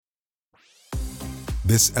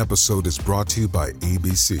This episode is brought to you by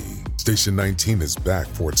ABC. Station 19 is back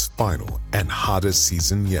for its final and hottest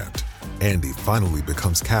season yet. Andy finally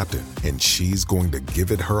becomes captain, and she's going to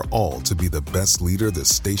give it her all to be the best leader the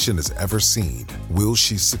station has ever seen. Will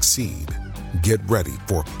she succeed? Get ready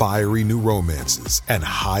for fiery new romances and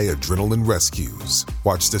high adrenaline rescues.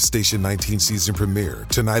 Watch the Station 19 season premiere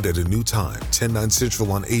tonight at a new time, 10/9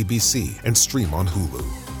 Central on ABC, and stream on Hulu.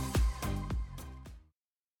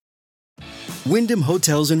 Wyndham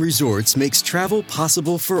Hotels & Resorts makes travel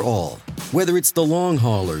possible for all. Whether it's the long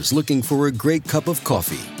haulers looking for a great cup of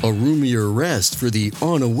coffee, a roomier rest for the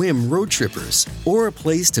on-a-whim road trippers, or a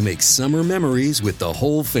place to make summer memories with the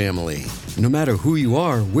whole family. No matter who you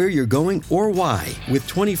are, where you're going, or why, with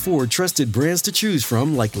 24 trusted brands to choose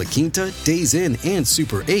from like La Quinta, Days Inn, and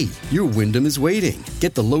Super 8, your Wyndham is waiting.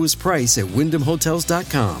 Get the lowest price at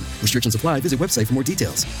WyndhamHotels.com. Restrictions apply. Visit website for more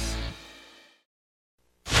details.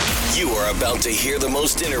 You are about to hear the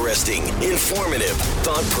most interesting, informative,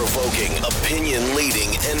 thought-provoking, opinion-leading,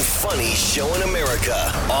 and funny show in America.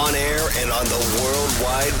 On air and on the World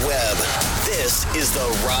Wide Web. This is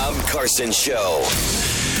the Rob Carson Show.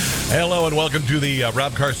 Hello and welcome to the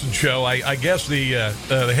Rob Carson Show. I guess the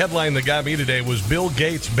headline that got me today was Bill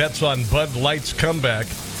Gates bets on Bud Light's comeback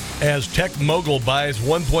as tech mogul buys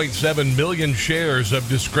 1.7 million shares of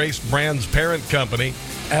disgraced brand's parent company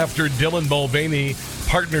after Dylan Mulvaney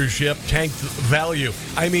partnership tanked value.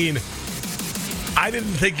 I mean, I didn't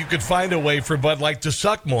think you could find a way for Bud Light to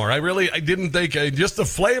suck more. I didn't think just the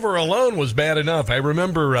flavor alone was bad enough. I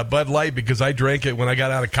remember Bud Light because I drank it when I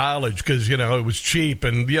got out of college because, it was cheap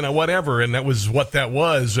and, whatever. And that was what that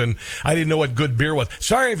was. And I didn't know what good beer was.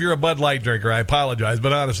 Sorry if you're a Bud Light drinker. I apologize.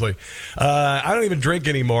 But honestly, I don't even drink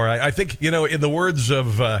anymore. I think, in the words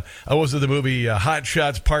of, was it the movie Hot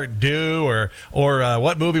Shots Part 2 or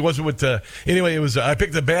what movie was it with anyway, it was, I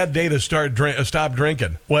picked a bad day to stop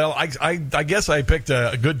drinking. Well, I guess I picked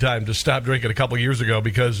a good time to stop drinking a couple years ago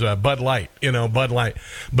because Bud Light.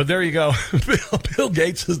 But there you go. Bill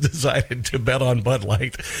Gates has decided to bet on Bud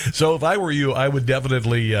Light. So if I were you, I would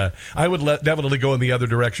definitely definitely go in the other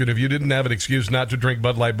direction. If you didn't have an excuse not to drink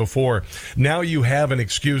Bud Light before, now you have an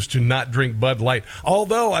excuse to not drink Bud Light.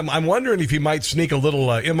 Although I'm wondering if he might sneak a little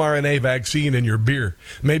mRNA vaccine in your beer.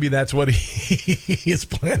 Maybe that's what he is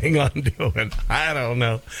planning on doing. I don't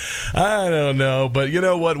know. But you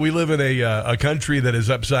know what? We live in a country that is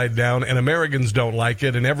upside down, and Americans don't like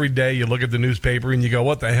it. And every day you look at the newspaper and you go,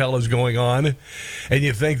 what the hell is going on? And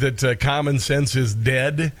you think that common sense is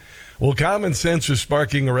dead. Well, common sense is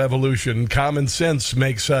sparking a revolution. Common sense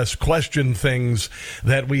makes us question things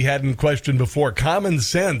that we hadn't questioned before. Common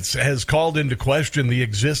sense has called into question the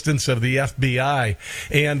existence of the FBI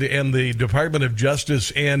and the Department of Justice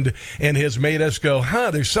and has made us go,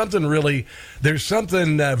 there's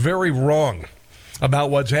something very wrong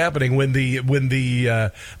about what's happening when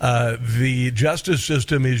the justice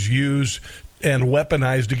system is used and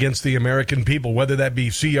weaponized against the American people, whether that be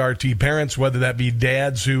CRT parents, whether that be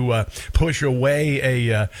dads who push away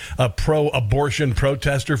a pro-abortion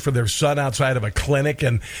protester for their son outside of a clinic,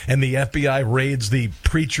 and the FBI raids the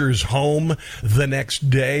preacher's home the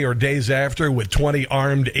next day or days after with 20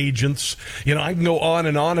 armed agents. I can go on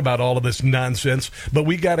and on about all of this nonsense, but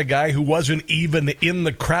we got a guy who wasn't even in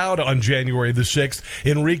the crowd on January the 6th,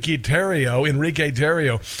 Enrique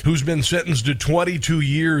Tarrio, who's been sentenced to 22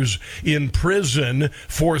 years in prison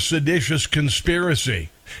for seditious conspiracy.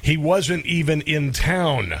 He wasn't even in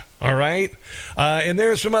town, all right? And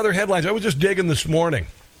there are some other headlines. I was just digging this morning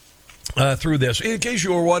through this. In case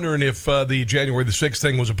you were wondering if the January the 6th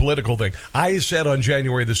thing was a political thing, I said on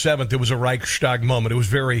January the 7th it was a Reichstag moment. It was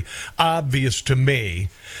very obvious to me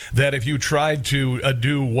that if you tried to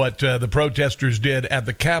do what the protesters did at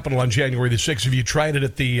the Capitol on January the 6th, if you tried it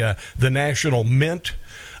at the National Mint,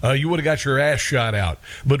 you would have got your ass shot out.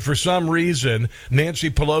 But for some reason, Nancy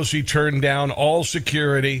Pelosi turned down all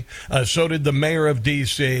security. So did the mayor of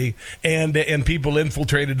D.C. And people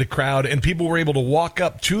infiltrated the crowd. And people were able to walk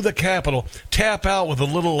up to the Capitol, tap out with a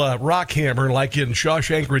little rock hammer like in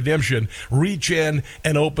Shawshank Redemption, reach in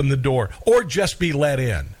and open the door. Or just be let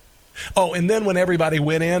in. Oh, and then when everybody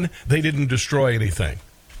went in, they didn't destroy anything.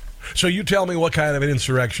 So you tell me what kind of an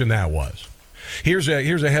insurrection that was. Here's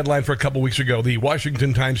a headline for a couple weeks ago. The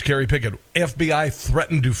Washington Times, Kerry Pickett, FBI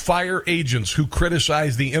threatened to fire agents who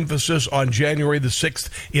criticized the emphasis on January the 6th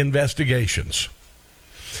investigations.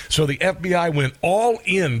 So the FBI went all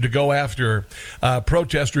in to go after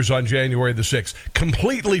protesters on January the 6th,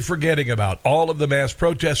 completely forgetting about all of the mass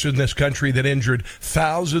protests in this country that injured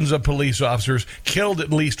thousands of police officers, killed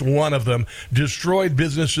at least one of them, destroyed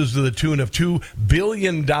businesses to the tune of $2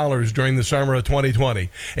 billion during the summer of 2020.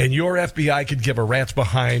 And your FBI could give a rat's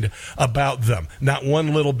behind about them. Not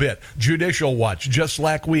one little bit. Judicial Watch, just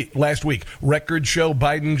last week, records show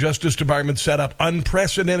Biden Justice Department set up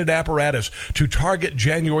unprecedented apparatus to target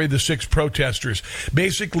January the 6th protesters,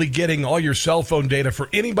 basically getting all your cell phone data for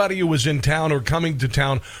anybody who was in town or coming to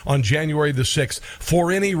town on January the 6th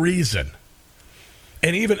for any reason.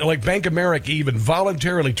 And even like Bank of America even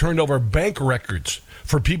voluntarily turned over bank records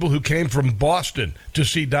for people who came from Boston to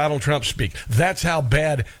see Donald Trump speak. That's how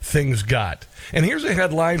bad things got. And here's a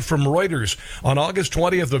headline from Reuters on August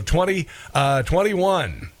 20th of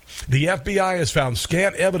 2021. The FBI has found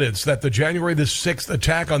scant evidence that the January the 6th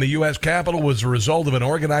attack on the U.S. Capitol was a result of an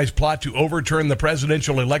organized plot to overturn the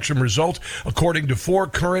presidential election results, according to 4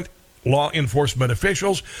 current law enforcement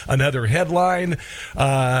officials. Another headline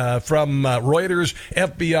from Reuters,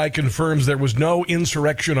 FBI confirms there was no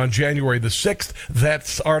insurrection on January the 6th.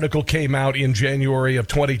 That article came out in January of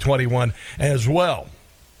 2021 as well.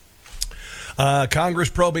 Congress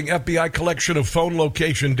probing FBI collection of phone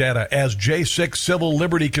location data as J6 civil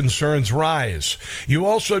liberty concerns rise. You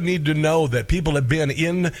also need to know that people have been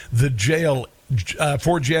in the jail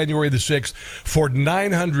for January the 6th for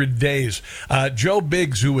 900 days. Joe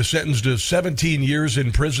Biggs, who was sentenced to 17 years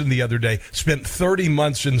in prison the other day, spent 30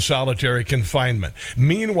 months in solitary confinement.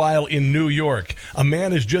 Meanwhile, in New York, a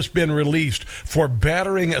man has just been released for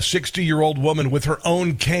battering a 60-year-old woman with her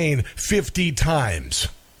own cane 50 times.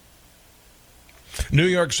 New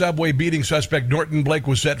York subway beating suspect Norton Blake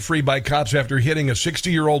was set free by cops after hitting a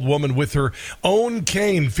 60-year-old woman with her own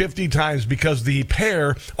cane 50 times because the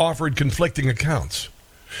pair offered conflicting accounts.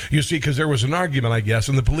 You see, because there was an argument, I guess,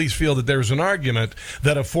 and the police feel that there's an argument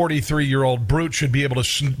that a 43-year-old brute should be able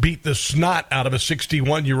to beat the snot out of a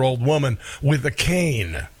 61-year-old woman with a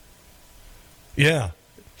cane. Yeah.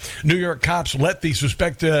 New York cops let the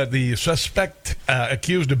suspect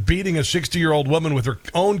accused of beating a 60-year-old woman with her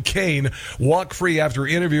own cane walk free after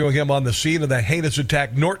interviewing him on the scene of the heinous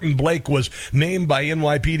attack. Norton Blake was named by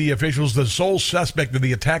NYPD officials the sole suspect of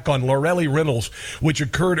the attack on Lorelei Reynolds, which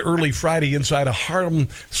occurred early Friday inside a Harlem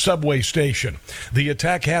subway station. The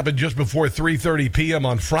attack happened just before 3:30 p.m.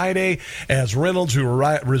 on Friday as Reynolds, who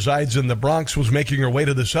resides in the Bronx, was making her way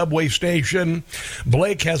to the subway station.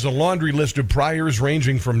 Blake has a laundry list of priors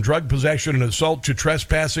ranging from drug possession and assault to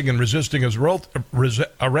trespassing and resisting arrest,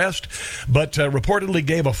 but reportedly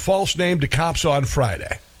gave a false name to cops on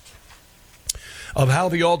Friday. Of how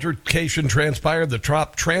the altercation transpired, the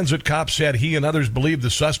transit cop said he and others believed the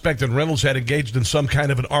suspect and Reynolds had engaged in some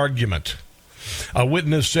kind of an argument. A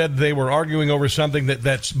witness said they were arguing over something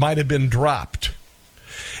that might have been dropped.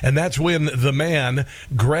 And that's when the man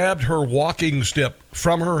grabbed her walking stick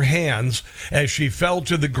from her hands as she fell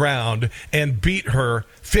to the ground and beat her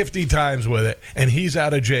 50 times with it. And he's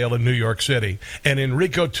out of jail in New York City. And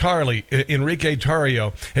Enrique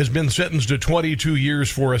Tarrio has been sentenced to 22 years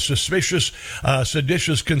for a suspicious,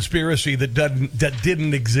 seditious conspiracy that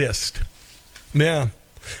didn't exist. Yeah.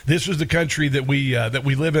 This is the country that we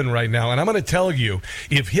live in right now. And I'm going to tell you,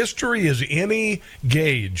 if history is any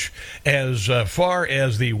gauge as far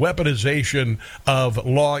as the weaponization of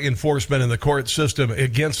law enforcement and the court system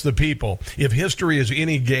against the people, if history is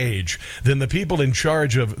any gauge, then the people in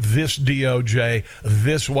charge of this DOJ,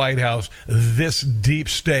 this White House, this deep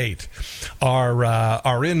state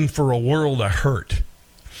are in for a world of hurt.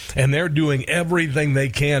 And they're doing everything they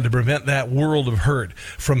can to prevent that world of hurt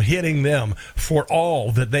from hitting them for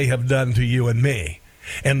all that they have done to you and me.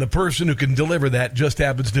 And the person who can deliver that just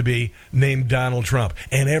happens to be named Donald Trump.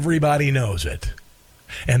 And everybody knows it.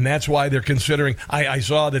 And that's why they're considering, I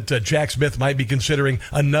saw that Jack Smith might be considering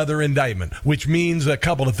another indictment, which means a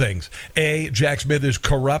couple of things. A, Jack Smith is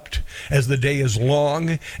corrupt as the day is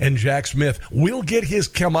long, and Jack Smith will get his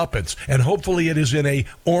comeuppance, and hopefully it is in a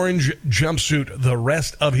orange jumpsuit the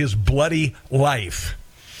rest of his bloody life.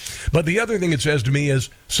 But the other thing it says to me is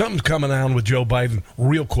something's coming on with Joe Biden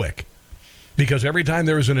real quick. Because every time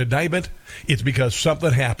there is an indictment, it's because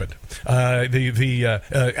something happened.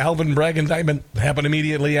 The Alvin Bragg indictment happened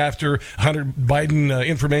immediately after Hunter Biden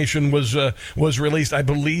information was released. I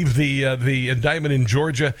believe the indictment in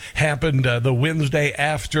Georgia happened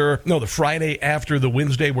the Friday after the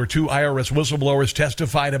Wednesday, where 2 IRS whistleblowers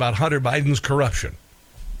testified about Hunter Biden's corruption.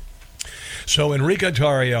 So Enrique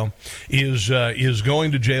Tarrio is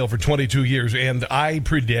going to jail for 22 years, and I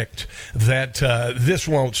predict that this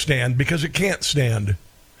won't stand because it can't stand.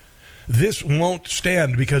 This won't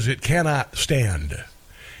stand because it cannot stand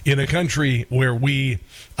in a country where we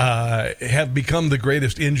have become the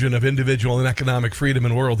greatest engine of individual and economic freedom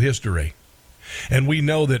in world history. And we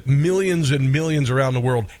know that millions and millions around the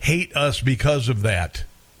world hate us because of that.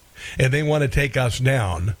 And they want to take us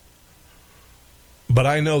down. But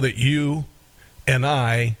I know that you and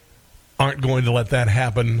I aren't going to let that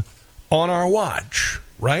happen on our watch,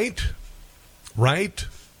 right? Right?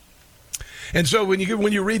 And so when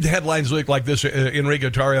you read the headlines like this, Enrique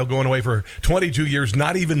Tarrio going away for 22 years,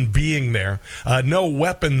 not even being there, no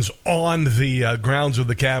weapons on the grounds of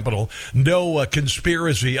the Capitol, no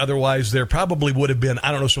conspiracy. Otherwise, there probably would have been,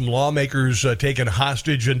 some lawmakers taken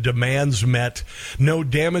hostage and demands met. No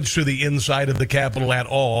damage to the inside of the Capitol at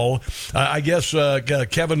all. I guess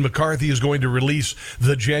Kevin McCarthy is going to release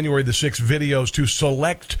the January the 6th videos to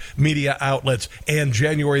select media outlets and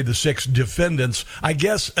January the 6th defendants. I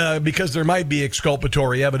guess because there might be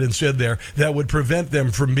exculpatory evidence in there that would prevent them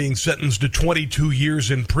from being sentenced to 22 years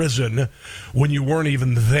in prison when you weren't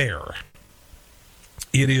even there.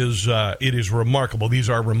 It is remarkable. These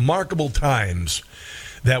are remarkable times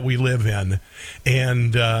that we live in,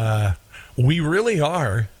 and we really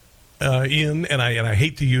are in, and I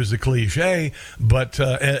hate to use the cliche, but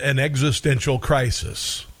an existential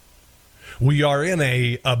crisis. We are in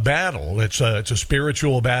a battle. It's a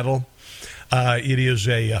spiritual battle. It is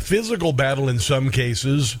a physical battle in some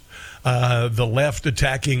cases, the left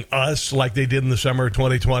attacking us like they did in the summer of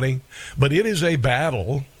 2020. But it is a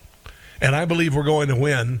battle, and I believe we're going to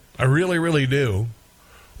win. I really, really do.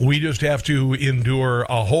 We just have to endure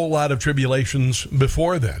a whole lot of tribulations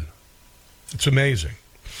before then. It's amazing.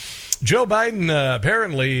 Joe Biden,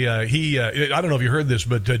 apparently, I don't know if you heard this,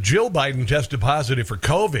 but Jill Biden tested positive for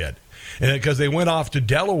COVID. Because they went off to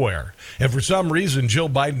Delaware. And for some reason, Jill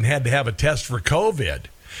Biden had to have a test for COVID.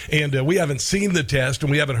 And we haven't seen the test,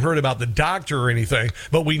 and we haven't heard about the doctor or anything.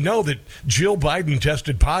 But we know that Jill Biden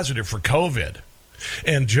tested positive for COVID.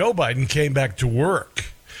 And Joe Biden came back to work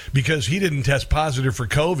because he didn't test positive for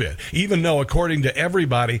COVID, even though, according to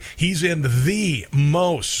everybody, he's in the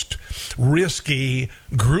most risky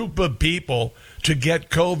group of people to get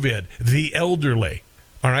COVID, the elderly.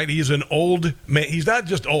 All right, he's an old man. He's not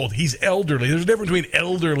just old, he's elderly. There's a difference between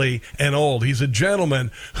elderly and old. He's a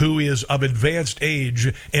gentleman who is of advanced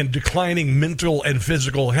age and declining mental and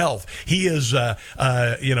physical health. He is, a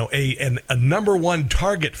number one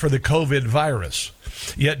target for the COVID virus.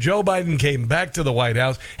 Yet Joe Biden came back to the White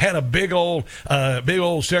House, had a big old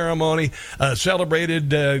ceremony, celebrated,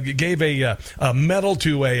 gave a medal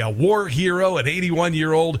to a war hero, an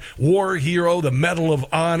 81-year-old war hero, the Medal of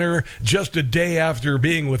Honor, just a day after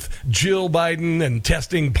being with Jill Biden and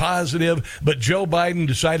testing positive. But Joe Biden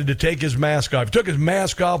decided to take his mask off. He took his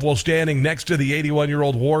mask off while standing next to the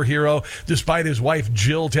 81-year-old war hero, despite his wife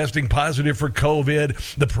Jill testing positive for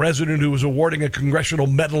COVID. The president, who was awarding a Congressional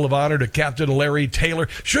Medal of Honor to Captain Larry Taylor,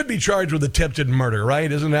 should be charged with attempted murder, right?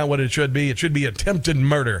 Isn't that what it should be? It should be attempted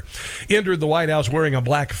murder. Entered the White House wearing a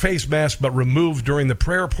black face mask, but removed during the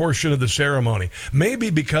prayer portion of the ceremony. Maybe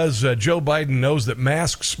because Joe Biden knows that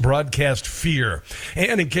masks broadcast fear.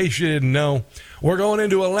 And in case you didn't know, we're going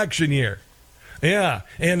into election year. Yeah,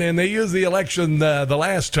 and they used the election the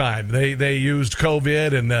last time. They used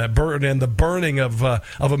COVID and the burning of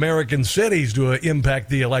American cities to impact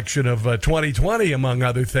the election of 2020, among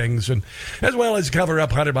other things, and as well as cover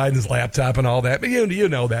up Hunter Biden's laptop and all that. But you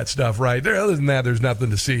know that stuff, right? Other than that, there's nothing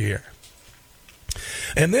to see here.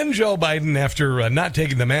 And then Joe Biden, after not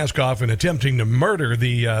taking the mask off and attempting to murder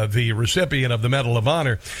the recipient of the Medal of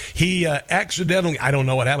Honor, he accidentally, I don't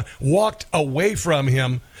know what happened, walked away from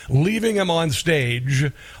him, leaving him on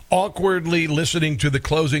stage, awkwardly listening to the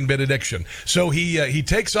closing benediction. So he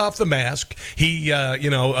takes off the mask. He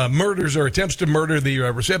murders or attempts to murder the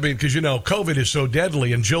recipient because COVID is so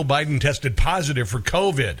deadly, and Jill Biden tested positive for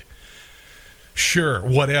COVID. Sure,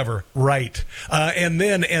 whatever, right. And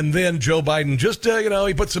then Joe Biden just,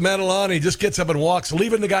 he puts the medal on, and he just gets up and walks,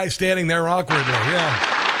 leaving the guy standing there awkwardly. Yeah.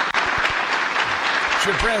 It's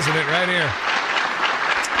your president right here.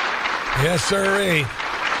 Yes, sirree.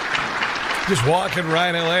 Just walking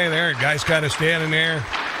right away there. Guy's kind of standing there.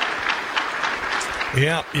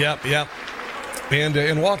 Yep.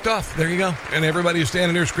 And walked off. There you go. And everybody's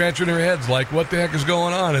standing there scratching their heads like, what the heck is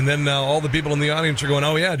going on? And then all the people in the audience are going,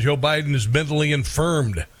 oh, yeah, Joe Biden is mentally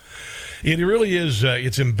infirmed. It really is.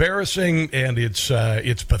 It's embarrassing, and it's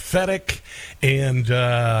pathetic, and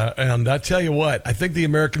I tell you what, I think the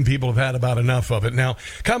American people have had about enough of it. Now,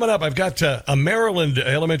 coming up, I've got a Maryland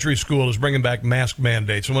elementary school is bringing back mask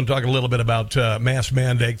mandates. I want to talk a little bit about mask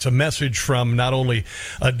mandates. A message from not only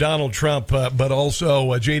Donald Trump, but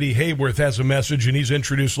also J.D. Hayworth has a message, and he's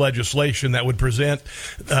introduced legislation that would prevent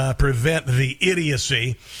the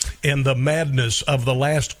idiocy and the madness of the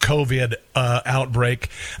last COVID outbreak.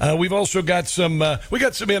 We've also got some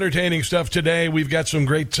entertaining stuff today. We've got some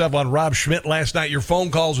great stuff on Rob Schmidt last night. Your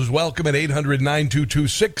phone calls is welcome at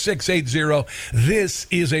 800-922-6680. This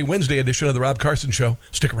is a Wednesday edition of the Rob Carson Show.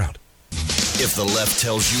 Stick around. If the left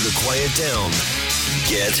tells you to quiet down,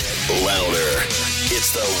 get louder.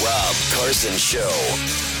 It's the Rob Carson Show.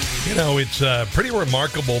 You know, it's pretty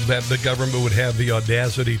remarkable that the government would have the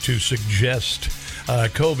audacity to suggest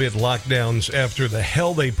COVID lockdowns after the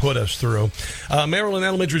hell they put us through. Maryland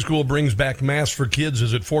Elementary School brings back masks for kids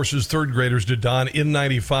as it forces third graders to don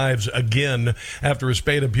N95s again after a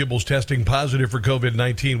spate of pupils testing positive for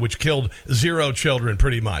COVID-19, which killed 0 children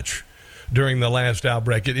pretty much during the last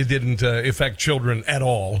outbreak. It didn't affect children at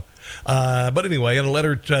all. But anyway, in a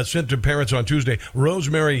letter sent to parents on Tuesday,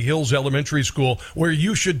 Rosemary Hills Elementary School, where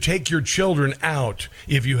you should take your children out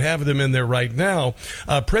if you have them in there right now,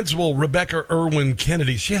 Principal Rebecca Irwin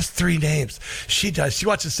Kennedy, she has 3 names. She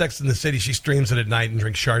watches Sex in the City. She streams it at night and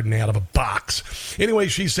drinks Chardonnay out of a box. Anyway,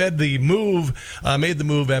 she said the move made the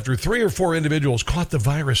move after 3 or 4 individuals caught the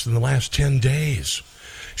virus in the last 10 days.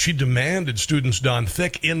 She demanded students don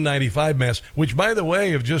thick N95 masks, which, by the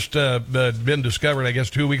way, have just been discovered, I guess,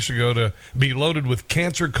 2 weeks ago to be loaded with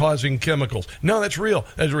cancer-causing chemicals. No, that's real.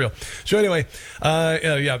 That's real. So anyway,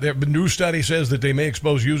 the new study says that they may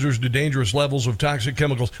expose users to dangerous levels of toxic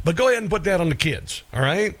chemicals. But go ahead and put that on the kids, all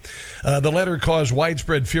right? The letter caused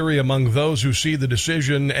widespread fury among those who see the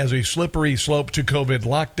decision as a slippery slope to COVID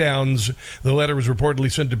lockdowns. The letter was reportedly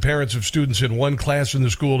sent to parents of students in one class in the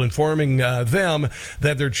school, informing them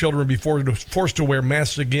that their children be forced to wear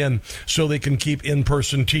masks again so they can keep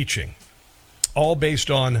in-person teaching. All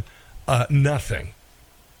based on nothing.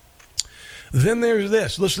 Then there's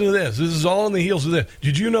this. Listen to this. This is all on the heels of this.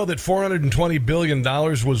 Did you know that $420 billion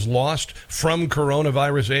was lost from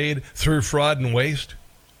coronavirus aid through fraud and waste?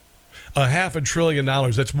 $500 billion.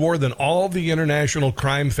 That's more than all the international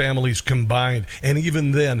crime families combined. And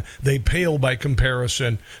even then, they pale by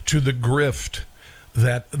comparison to the grift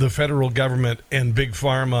that the federal government and Big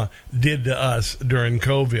Pharma did to us during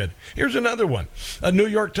COVID. Here's another one. A New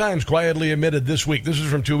York Times quietly admitted this week, this is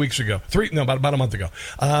from 2 weeks ago, about a month ago,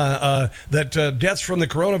 that deaths from the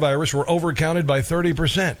coronavirus were overcounted by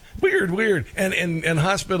 30%. Weird. And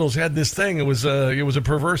hospitals had this thing. It was a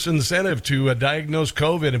perverse incentive to diagnose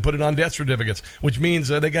COVID and put it on death certificates, which means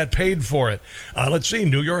they got paid for it. Let's see.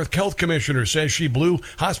 New York Health Commissioner says she blew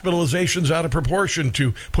hospitalizations out of proportion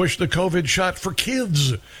to push the COVID shot for kids.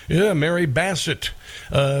 Yeah, Mary Bassett.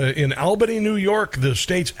 In Albany, New York, the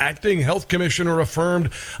state's acting health commissioner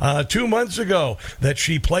affirmed 2 months ago that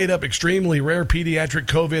she played up extremely rare pediatric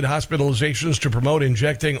COVID hospitalizations to promote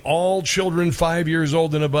injecting all children 5 years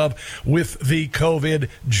old and above with the COVID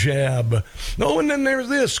jab. Oh, and then there's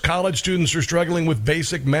this. College students are struggling with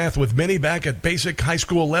basic math, with many back at basic high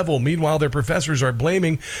school level. Meanwhile, their professors are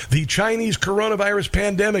blaming the Chinese coronavirus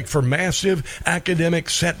pandemic for massive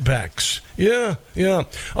academic setbacks. Yeah.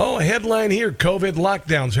 Oh, a headline here. COVID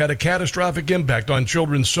lockdowns had a catastrophic impact on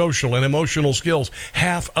children's social and emotional skills.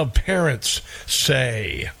 Half of parents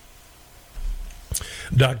say.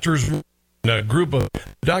 A group of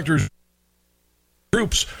doctors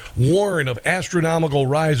groups warn of astronomical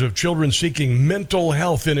rise of children seeking mental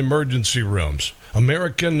health in emergency rooms.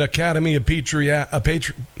 American Academy of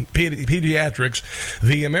Pediatrics,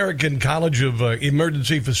 the American College of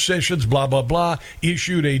Emergency Physicians, blah, blah, blah,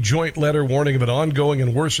 issued a joint letter warning of an ongoing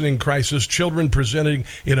and worsening crisis, children presenting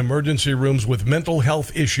in emergency rooms with mental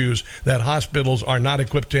health issues that hospitals are not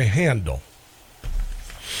equipped to handle.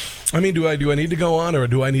 I mean, do I need to go on, or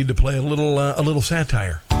do I need to play a little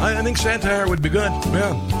satire? I think satire would be good.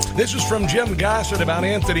 Yeah. This is from Jim Gossett about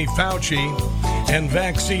Anthony Fauci and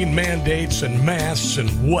vaccine mandates and masks and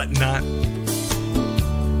whatnot.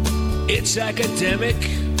 It's academic.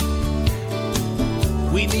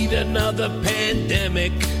 We need another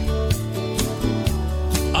pandemic.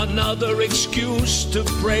 Another excuse to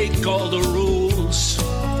break all the rules.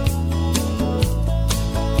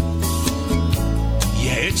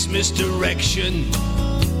 It's misdirection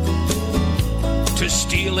to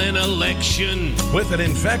steal an election with an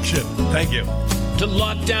infection. Thank you. To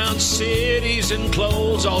lock down cities and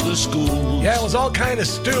close all the schools. Yeah, it was all kind of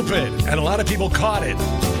stupid, and a lot of people caught it.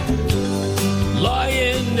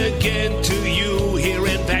 lying again to you here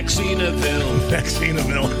in Vaccinaville.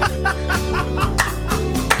 Vaccinaville.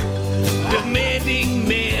 Demanding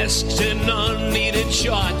masks and unneeded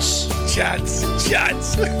shots. Shots.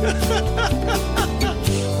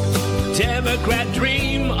 Democrat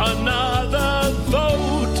dream, another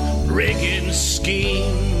vote. Rigging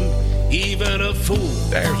scheme, even a fool.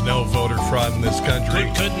 There's no voter fraud in this country.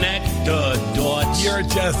 Could connect the dots. You're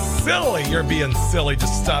just silly. You're being silly.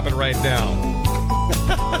 Just stop it right now.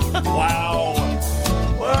 Wow.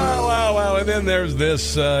 And then there's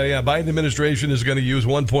this. Biden administration is going to use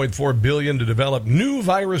 $1.4 billion to develop new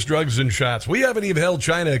virus drugs and shots. We haven't even held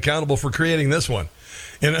China accountable for creating this one.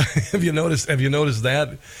 And have you noticed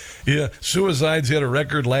that? Yeah, suicides hit a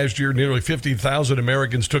record last year. Nearly 50,000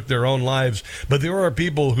 Americans took their own lives. But there are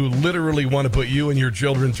people who literally want to put you and your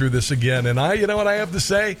children through this again. And you know what I have to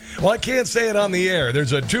say? Well, I can't say it on the air.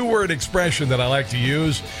 There's a 2-word expression that I like to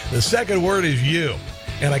use. The second word is you.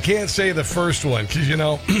 And I can't say the first one because,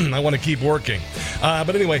 I want to keep working.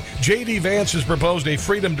 But anyway, J.D. Vance has proposed a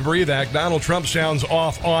Freedom to Breathe Act. Donald Trump sounds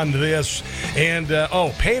off on this. And,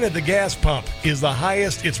 pain at the gas pump is the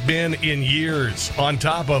highest it's been in years. On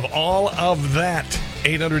top of all of that,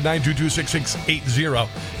 800-922-6680.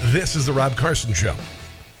 This is the Rob Carson Show.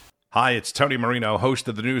 Hi, it's Tony Marino, host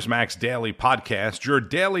of the Newsmax Daily Podcast, your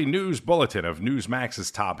daily news bulletin of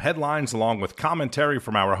Newsmax's top headlines, along with commentary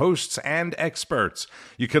from our hosts and experts.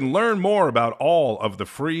 You can learn more about all of the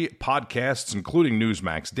free podcasts, including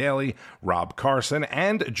Newsmax Daily, Rob Carson,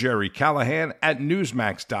 and Jerry Callahan at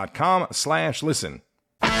newsmax.com/listen.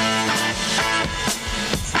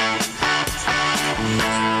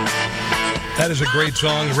 That is a great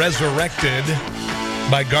song, Resurrected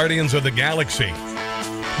by Guardians of the Galaxy.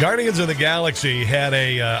 Guardians of the Galaxy had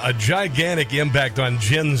a gigantic impact on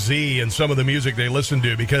Gen Z and some of the music they listened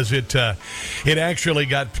to because it actually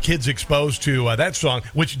got kids exposed to that song,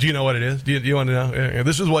 which, do you know what it is? Do you want to know?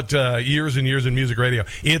 This is what years and years in music radio.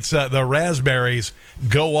 It's the Raspberries'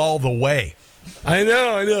 Go All the Way. I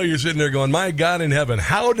know. You're sitting there going, my God in heaven,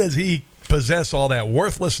 how does he possess all that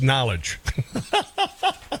worthless knowledge?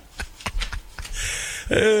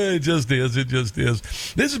 It just is.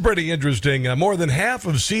 This is pretty interesting. More than half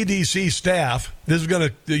of CDC staff,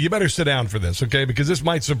 you better sit down for this, okay, because this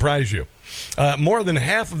might surprise you. More than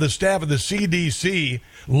half of the staff of the CDC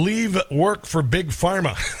leave work for Big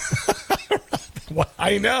Pharma.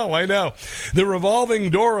 I know. The revolving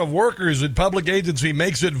door of workers at public agency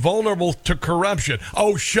makes it vulnerable to corruption.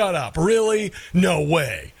 Oh, shut up. Really? No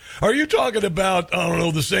way. Are you talking about,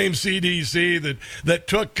 the same CDC that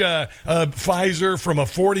took Pfizer from a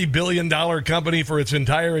 $40 billion company for its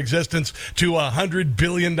entire existence to a $100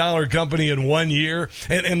 billion company in 1 year?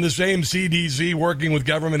 And the same CDC working with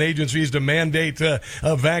government agencies to mandate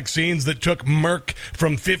vaccines that took Merck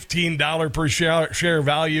from $15 per share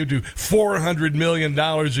value to $400 million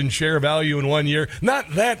in share value in 1 year?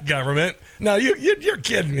 Not that government. No, you're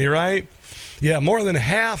kidding me, right? Yeah, more than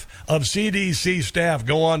half of CDC staff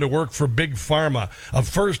go on to work for Big Pharma. A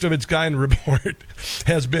first-of-its-kind report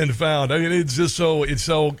has been found. I mean, it's so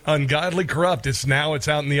ungodly corrupt. It's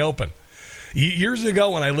out in the open. Years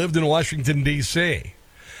ago, when I lived in Washington, D.C.,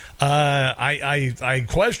 I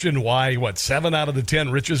questioned why, 7 out of the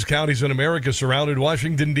 10 richest counties in America surrounded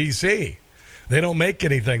Washington, D.C. They don't make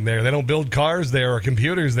anything there. They don't build cars there or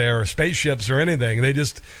computers there or spaceships or anything. They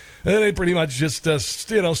pretty much just,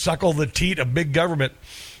 suckle the teat of big government.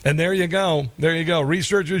 And there you go.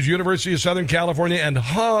 Researchers, University of Southern California and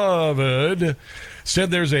Harvard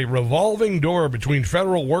said there's a revolving door between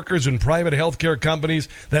federal workers and private healthcare companies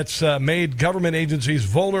that's made government agencies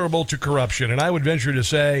vulnerable to corruption. And I would venture to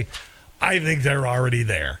say, I think they're already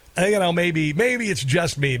there. Maybe it's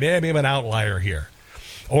just me. Maybe I'm an outlier here.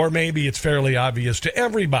 Or maybe it's fairly obvious to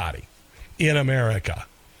everybody in America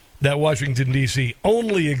that Washington, D.C.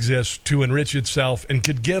 only exists to enrich itself and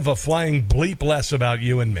could give a flying bleep less about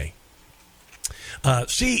you and me.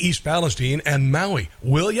 See East Palestine and Maui,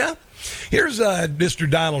 will ya? Here's Mr.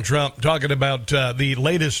 Donald Trump talking about the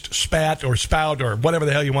latest spat or spout or whatever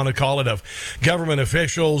the hell you want to call it of government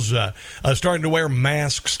officials starting to wear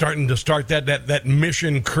masks, starting to start that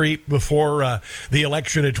mission creep before the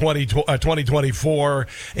election of 2024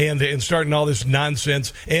 and starting all this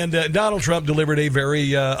nonsense. And Donald Trump delivered a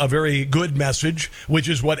very good message, which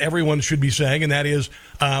is what everyone should be saying, and that is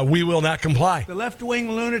we will not comply. The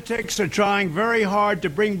left-wing lunatics are trying very hard to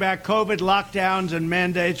bring back COVID lockdowns and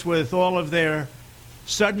mandates with all of their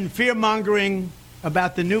sudden fear-mongering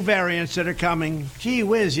about the new variants that are coming. Gee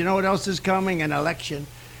whiz, you know what else is coming? An election.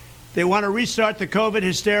 They want to restart the COVID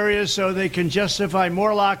hysteria so they can justify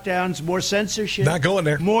more lockdowns, more censorship. Not going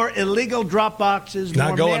there. More illegal drop boxes,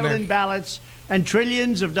 more mail-in ballots, and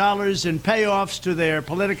trillions of dollars in payoffs to their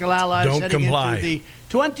political allies heading into the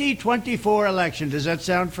 2024 election. Does that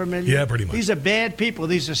sound familiar? Yeah, pretty much. These are bad people.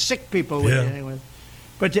 These are sick people we're dealing with.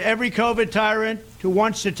 But to every COVID tyrant who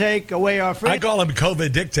wants to take away our freedom, I call them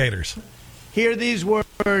COVID dictators. Hear these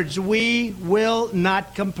words: we will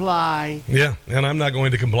not comply. Yeah, and I'm not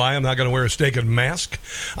going to comply. I'm not going to wear a stinking mask.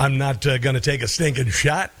 I'm not going to take a stinking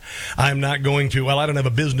shot. I'm not going to, I don't have a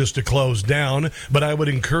business to close down, but I would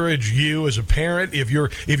encourage you as a parent, if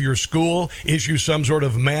your school issues some sort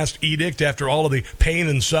of mask edict after all of the pain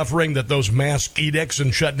and suffering that those mask edicts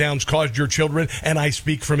and shutdowns caused your children, and I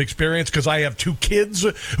speak from experience because I have 2 kids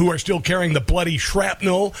who are still carrying the bloody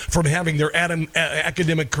shrapnel from having their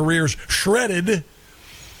academic careers shredded,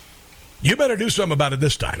 you better do something about it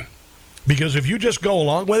this time. Because if you just go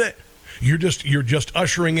along with it, you're just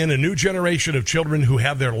ushering in a new generation of children who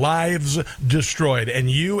have their lives destroyed.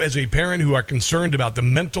 And you, as a parent who are concerned about the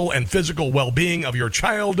mental and physical well-being of your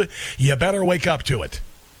child, you better wake up to it.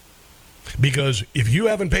 Because if you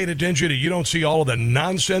haven't paid attention and you don't see all of the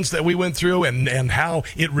nonsense that we went through and how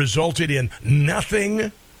it resulted in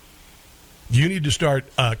nothing, you need to start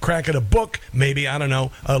cracking a book, maybe,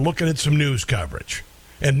 looking at some news coverage.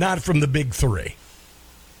 And not from the big 3.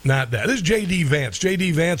 Not that. This is J.D. Vance.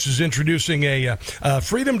 J.D. Vance is introducing a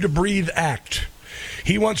Freedom to Breathe Act.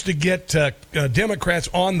 He wants to get Democrats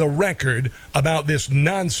on the record about this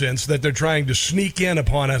nonsense that they're trying to sneak in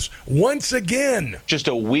upon us once again. Just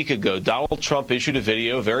a week ago, Donald Trump issued a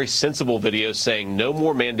video, a very sensible video, saying no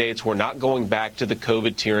more mandates. We're not going back to the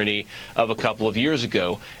COVID tyranny of a couple of years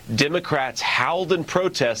ago. Democrats howled in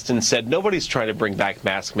protest and said nobody's trying to bring back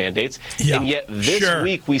mask mandates. Yeah, and yet this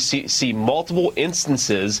week we see multiple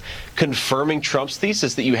instances confirming Trump's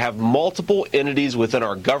thesis that you have multiple entities within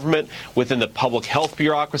our government, within the public health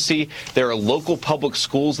bureaucracy. There are local public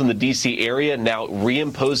schools in the D.C. area now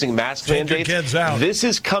reimposing mask mandates. Your kids out. This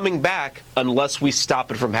is coming back unless we stop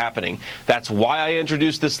it from happening. That's why I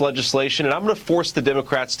introduced this legislation, and I'm going to force the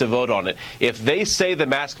Democrats to vote on it. If they say the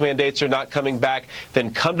mask mandates are not coming back,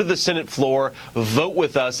 then come to the Senate floor, vote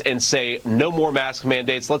with us, and say no more mask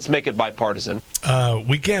mandates. Let's make it bipartisan.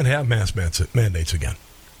 We can't have mask mandates again.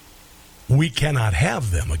 We cannot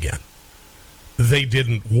have them again. They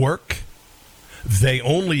didn't work. They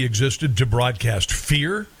only existed to broadcast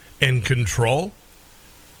fear and control.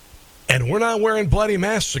 And we're not wearing bloody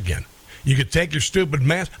masks again. You could take your stupid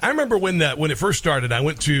mask. I remember when it first started, I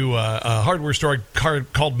went to a hardware store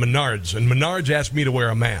called Menards, and Menards asked me to wear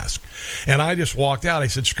a mask. And I just walked out. I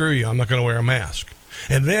said, screw you, I'm not going to wear a mask.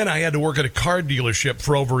 And then I had to work at a car dealership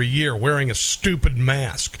for over a year wearing a stupid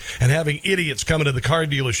mask and having idiots coming to the car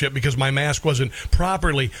dealership because my mask wasn't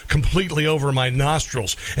properly, completely over my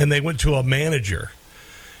nostrils. And they went to a manager.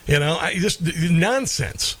 Just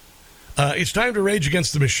nonsense. It's time to rage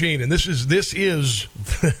against the machine. And this is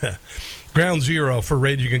ground zero for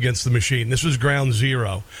raging against the machine. This is ground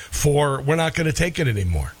zero for we're not going to take it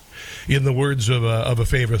anymore. In the words of a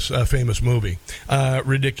famous movie.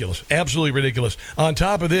 Ridiculous. Absolutely ridiculous. On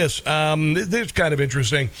top of this, this is kind of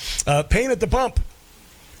interesting. Pain at the pump.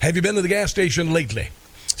 Have you been to the gas station lately?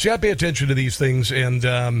 See, I pay attention to these things, and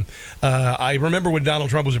I remember when Donald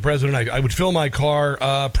Trump was the president, I would fill my car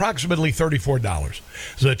approximately $34.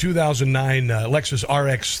 It's a 2009 Lexus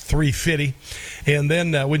RX 350. And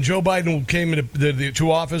then when Joe Biden came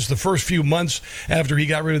to office, the first few months after he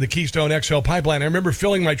got rid of the Keystone XL pipeline, I remember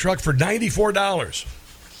filling my truck for $94.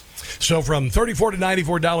 So from $34 to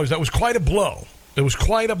 $94, that was quite a blow. It was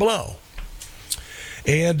quite a blow.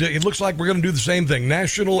 And it looks like we're going to do the same thing.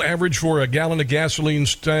 National average for a gallon of gasoline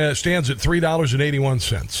stands at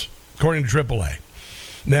 $3.81, according to AAA.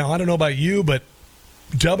 Now, I don't know about you, but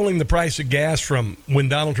doubling the price of gas from when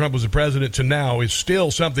Donald Trump was the president to now is still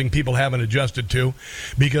something people haven't adjusted to,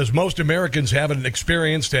 because most Americans haven't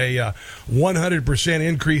experienced a 100%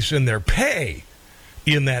 increase in their pay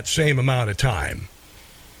in that same amount of time.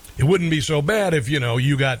 It wouldn't be so bad if,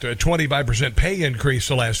 you got a 25% pay increase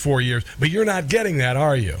the last 4 years, but you're not getting that,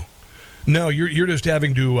 are you? No, you're just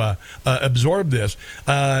having to absorb this.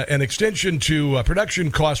 An extension to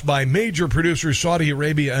production costs by major producers Saudi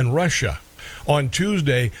Arabia and Russia on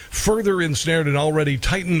Tuesday further ensnared an already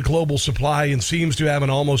tightened global supply and seems to have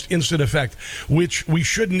an almost instant effect, which we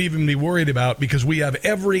shouldn't even be worried about because we have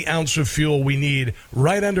every ounce of fuel we need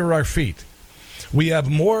right under our feet. We have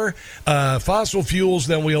more fossil fuels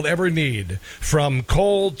than we'll ever need, from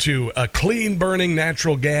coal to clean-burning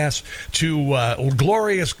natural gas to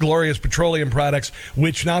glorious, glorious petroleum products,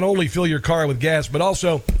 which not only fill your car with gas, but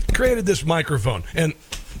also created this microphone. And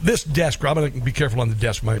this desk, I'm going to be careful on the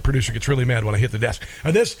desk. My producer gets really mad when I hit the desk.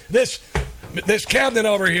 This cabinet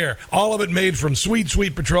over here, all of it made from sweet,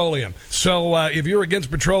 sweet petroleum. So if you're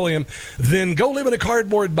against petroleum, then go live in a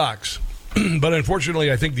cardboard box. But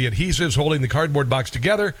unfortunately, I think the adhesives holding the cardboard box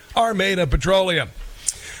together are made of petroleum.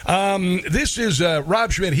 This is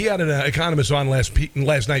Rob Schmidt. He had an economist on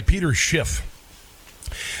last night, Peter Schiff.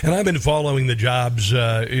 And I've been following the jobs,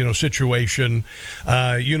 situation.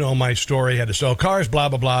 My story. Had to sell cars, blah,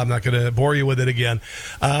 blah, blah. I'm not going to bore you with it again.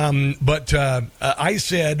 But I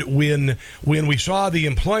said when we saw the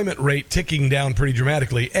employment rate ticking down pretty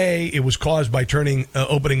dramatically, it was caused by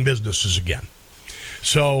opening businesses again.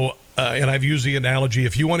 So, and I've used the analogy,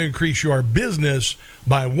 if you want to increase your business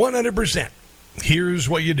by 100%, here's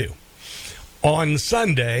what you do. On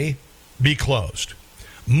Sunday, be closed.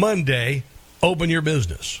 Monday, open your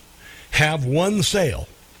business. Have one sale.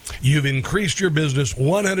 You've increased your business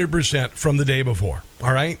 100% from the day before.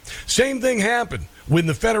 All right? Same thing happened when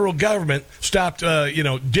the federal government stopped,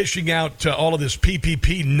 dishing out all of this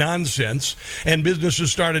PPP nonsense and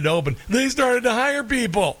businesses started to open. They started to hire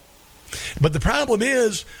people. But the problem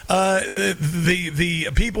is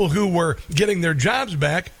the people who were getting their jobs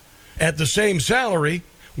back at the same salary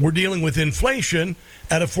were dealing with inflation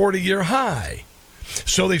at a 40-year high.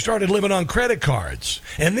 So they started living on credit cards.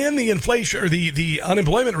 And then the inflation or the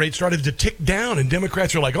unemployment rate started to tick down. And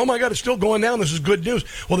Democrats are like, oh, my God, it's still going down. This is good news.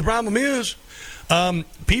 Well, the problem is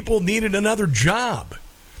people needed another job.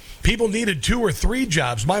 People needed 2 or 3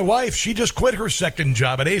 jobs. My wife, she just quit her second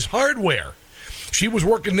job at Ace Hardware. She was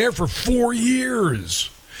working there for 4 years.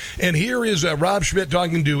 And here is Rob Schmidt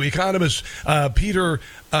talking to economist Peter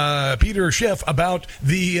Schiff about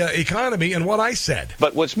the economy and what I said.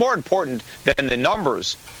 But what's more important than the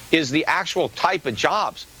numbers is the actual type of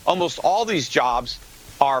jobs. Almost all these jobs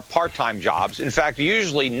are part-time jobs. In fact,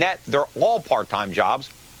 usually they're all part-time jobs,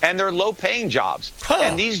 and they're low-paying jobs.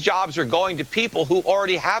 And these jobs are going to people who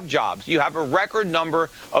already have jobs. You have a record number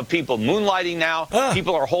of people moonlighting now.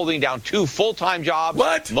 People are holding down 2 full-time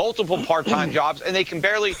jobs, multiple part-time jobs, and they can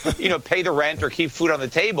barely, pay the rent or keep food on the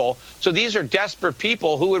table. So these are desperate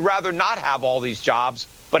people who would rather not have all these jobs,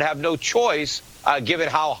 but have no choice, given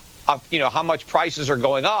how much prices are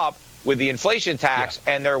going up with the inflation tax,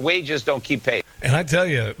 and their wages don't keep paid. And I tell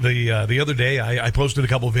you, the other day, I posted a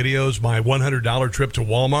couple of videos, my $100 trip to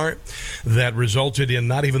Walmart that resulted in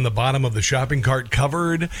not even the bottom of the shopping cart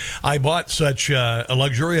covered. I bought such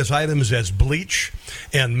luxurious items as bleach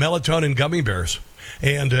and melatonin gummy bears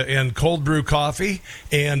and cold brew coffee.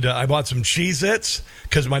 And I bought some Cheez-Its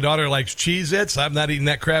because my daughter likes Cheez-Its. I'm not eating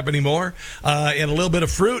that crap anymore. And a little bit of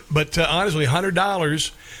fruit. But honestly,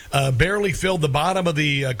 $100 barely filled the bottom of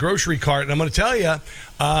the grocery cart. And I'm going to tell you,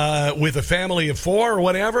 with a family of 4 or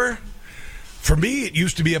whatever, for me, it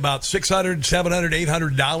used to be about $600, $700,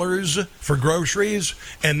 $800 for groceries.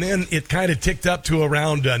 And then it kind of ticked up to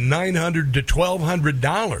around $900 to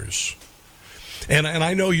 $1,200. And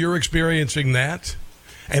I know you're experiencing that.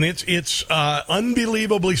 And it's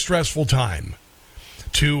unbelievably stressful time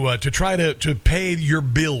to try to pay your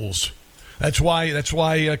bills. That's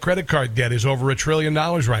why credit card debt is over $1 trillion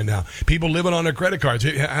right now. People living on their credit cards.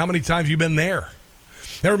 How many times have you been there?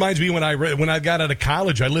 That reminds me when I got out of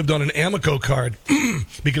college, I lived on an Amoco card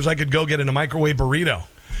because I could go get in a microwave burrito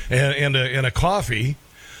and a coffee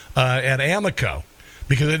at Amoco.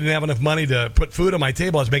 Because I didn't have enough money to put food on my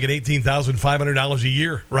table. I was making $18,500 a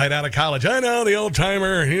year right out of college. I know, the old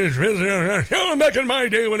timer. Back in my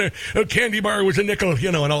day when a candy bar was a nickel,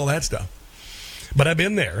 and all that stuff. But I've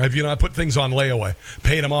been there. I put things on layaway,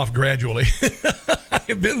 paid them off gradually.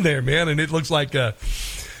 I've been there, man, and it looks like,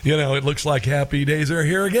 it looks like happy days are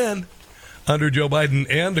here again under Joe Biden.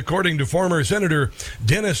 And according to former Senator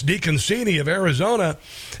Dennis DeConcini of Arizona,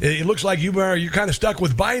 it looks like you're kind of stuck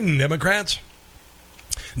with Biden, Democrats.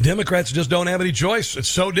 Democrats just don't have any choice. It's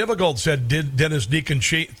so difficult, said Dennis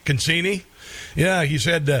DeConcini. Yeah, he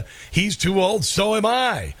said, he's too old, so am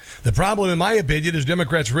I. The problem, in my opinion, is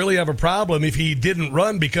Democrats really have a problem if he didn't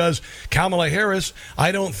run because Kamala Harris,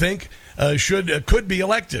 I don't think, could be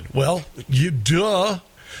elected. Well,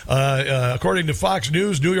 according to Fox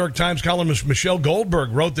News, New York Times columnist Michelle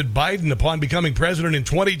Goldberg wrote that Biden, upon becoming president in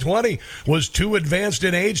 2020, was too advanced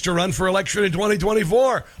in age to run for election in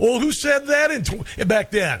 2024. Well, who said that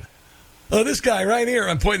back then? This guy right here.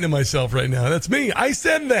 I'm pointing to myself right now. That's me. I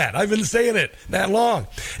said that. I've been saying it that long.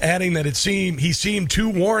 Adding that he seemed too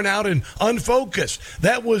worn out and unfocused.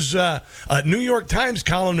 That was a New York Times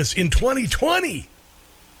columnist in 2020.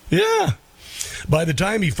 Yeah. By the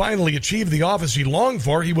time he finally achieved the office he longed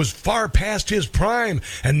for, he was far past his prime.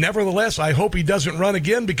 And nevertheless, I hope he doesn't run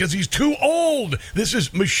again because he's too old. This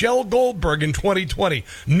is Michelle Goldberg in 2020.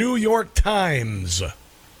 New York Times.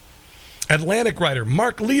 Atlantic writer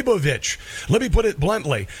Mark Leibovich. Let me put it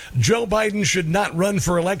bluntly. Joe Biden should not run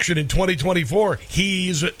for election in 2024.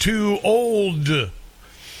 He's too old.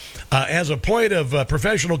 As a point of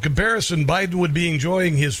professional comparison, Biden would be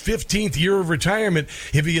enjoying his 15th year of retirement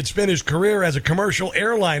if he had spent his career as a commercial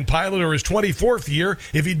airline pilot, or his 24th year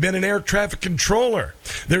if he'd been an air traffic controller.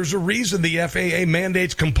 There's a reason the FAA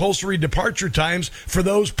mandates compulsory departure times for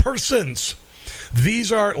those persons.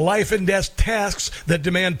 These are life and death tasks that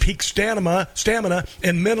demand peak stamina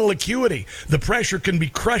and mental acuity. The pressure can be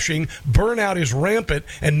crushing, burnout is rampant,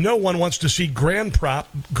 and no one wants to see grandpop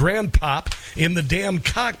in the damn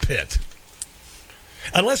cockpit.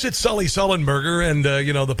 Unless it's Sully Sullenberger and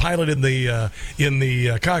the pilot in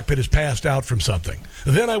the cockpit is passed out from something,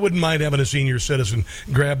 then I wouldn't mind having a senior citizen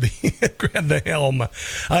grab the helm.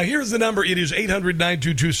 Here's the number. It is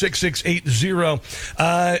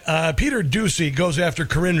 800-922-6680. Peter Doocy goes after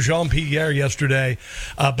Karine Jean-Pierre yesterday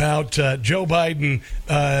about Joe Biden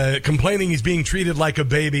complaining he's being treated like a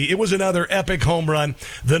baby. It was another epic home run.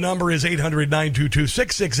 The number is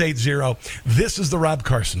 800-922-6680. This is the Rob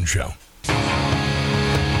Carson Show.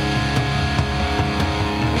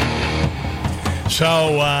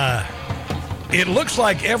 So, it looks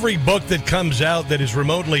like every book that comes out that is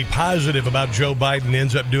remotely positive about Joe Biden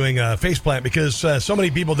ends up doing a faceplant because so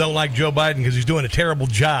many people don't like Joe Biden because he's doing a terrible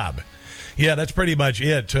job. Yeah, that's pretty much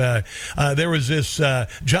it. There was this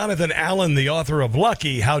Jonathan Allen, the author of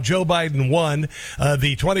Lucky, How Joe Biden Won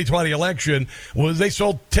the 2020 election. They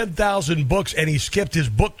sold 10,000 books and he skipped his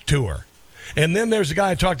book tour. And then there's a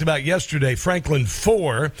guy I talked about yesterday, Franklin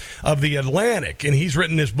Foer of The Atlantic, and he's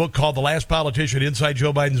written this book called The Last Politician Inside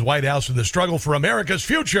Joe Biden's White House and the Struggle for America's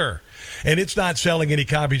Future. And it's not selling any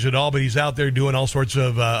copies at all, but he's out there doing all sorts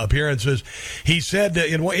of appearances. He said,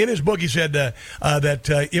 in his book, he said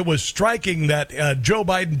that it was striking that Joe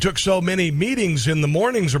Biden took so many meetings in the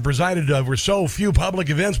mornings or presided over so few public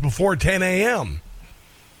events before 10 a.m.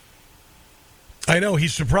 I know,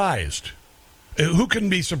 he's surprised. Who couldn't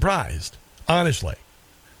be surprised? Honestly,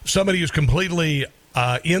 somebody who's completely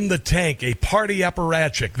in the tank, a party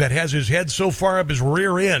apparatchik that has his head so far up his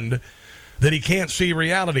rear end that he can't see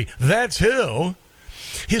reality. That's who.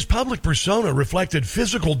 His public persona reflected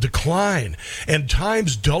physical decline and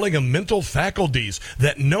times dulling of mental faculties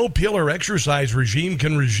that no pill or exercise regime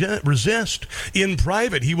can resist. In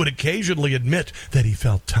private, he would occasionally admit that he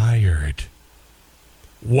felt tired.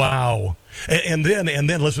 Wow. And then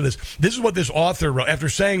listen to this. This is what this author wrote after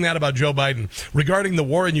saying that about Joe Biden regarding the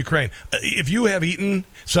war in Ukraine. If you have eaten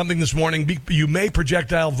something this morning, you may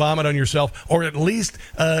projectile vomit on yourself, or at least,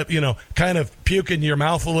 kind of puke in your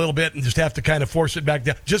mouth a little bit and just have to kind of force it back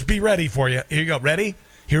down. Just be ready for you. Here you go. Ready?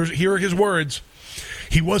 Here are his words.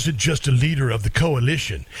 He wasn't just a leader of the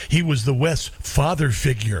coalition. He was the West's father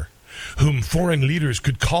figure whom foreign leaders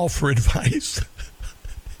could call for advice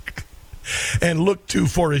and look to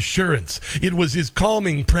for assurance. It was his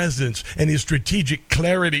calming presence and his strategic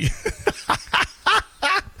clarity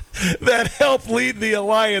that helped lead the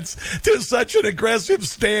alliance to such an aggressive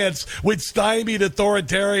stance which stymied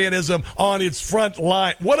authoritarianism on its front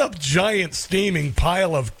line. What a giant steaming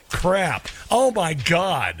pile of crap. Oh, my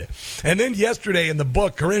God. And then yesterday in the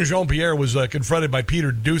book, Karine Jean-Pierre was confronted by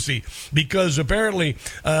Peter Doocy because apparently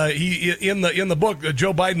in the book,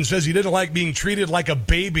 Joe Biden says he didn't like being treated like a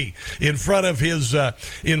baby in front of his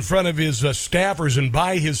staffers and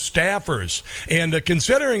by his staffers. And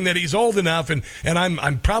considering that he's old enough and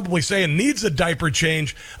I'm probably saying needs a diaper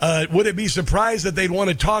change, would it be surprised that they'd want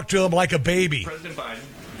to talk to him like a baby? President Biden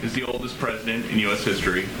is the oldest president in U.S.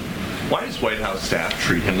 history. Why does White House staff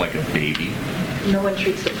treat him like a baby? No one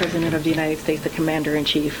treats the President of the United States, the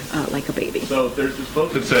Commander-in-Chief, like a baby. So there's this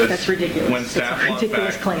book that says that's ridiculous. When staff walked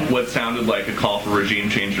back claim. What sounded like a call for regime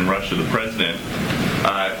change in Russia, the president,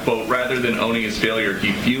 quote, rather than owning his failure,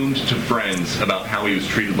 he fumed to friends about how he was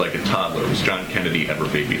treated like a toddler. Was John Kennedy ever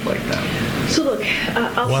babied like that? So look,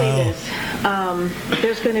 I'll say this.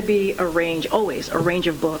 There's going to be always a range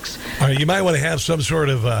of books. All right, you might want to have some sort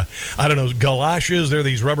of, galoshes. They're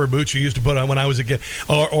these rubber boots you used to put on when I was a kid.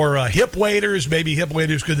 Or hip waders, maybe hip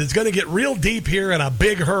waders, because it's going to get real deep here in a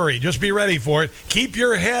big hurry. Just be ready for it. Keep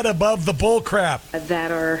your head above the bull crap.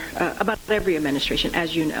 That are about every administration,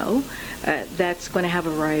 as you know. That's going to have a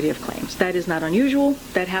variety of claims. That is not unusual.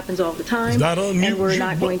 That happens all the time. It's not unusual. And we're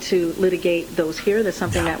not going to litigate those here. That's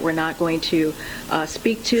something that we're not going to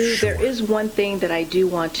speak to. Sure. There is one thing that I do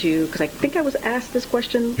want to, because I think I was asked this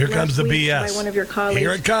question Here comes the BS. by one of your colleagues.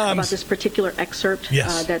 Here it comes. About this particular excerpt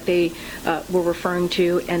yes. That they were referring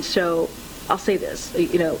to. And so I'll say this,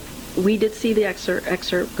 we did see the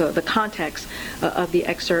excerpt, the context of the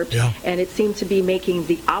excerpt, and it seemed to be making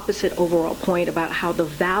the opposite overall point about how the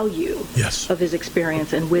value of his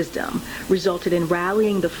experience and wisdom resulted in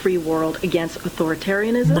rallying the free world against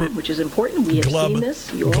authoritarianism, which is important. We have seen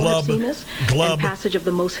this. You all have seen this. And passage of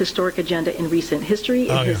the most historic agenda in recent history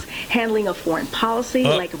in his handling of foreign policy,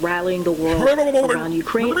 like rallying the world around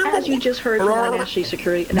Ukraine, as you just heard from our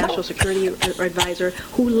national security advisor,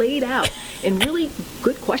 who laid out in really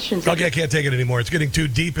good questions. Okay, I can't take it anymore. It's getting too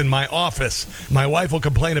deep in my office. My wife will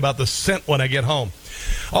complain about the scent when I get home.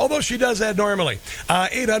 Although she does that normally.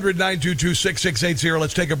 800-922-6680.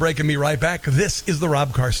 Let's take a break and be right back. This is The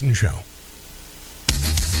Rob Carson Show.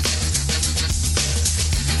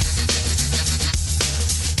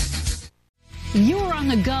 You're on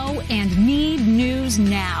the go and need news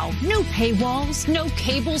now. No paywalls, no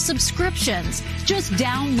cable subscriptions. Just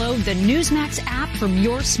download the Newsmax app from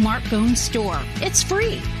your smartphone store. It's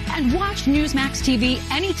free. And watch Newsmax TV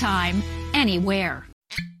anytime, anywhere.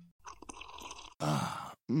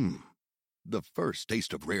 The first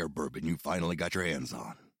taste of rare bourbon you finally got your hands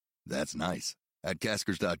on. That's nice. At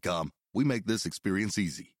Caskers.com, we make this experience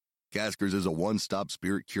easy. Caskers is a one-stop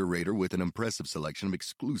spirit curator with an impressive selection of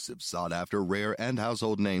exclusive, sought-after, rare, and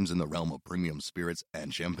household names in the realm of premium spirits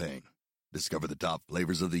and champagne. Discover the top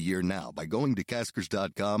flavors of the year now by going to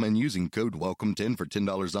Caskers.com and using code WELCOME10 for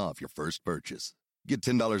 $10 off your first purchase. Get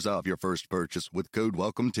 $10 off your first purchase with code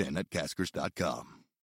WELCOME10 at Caskers.com.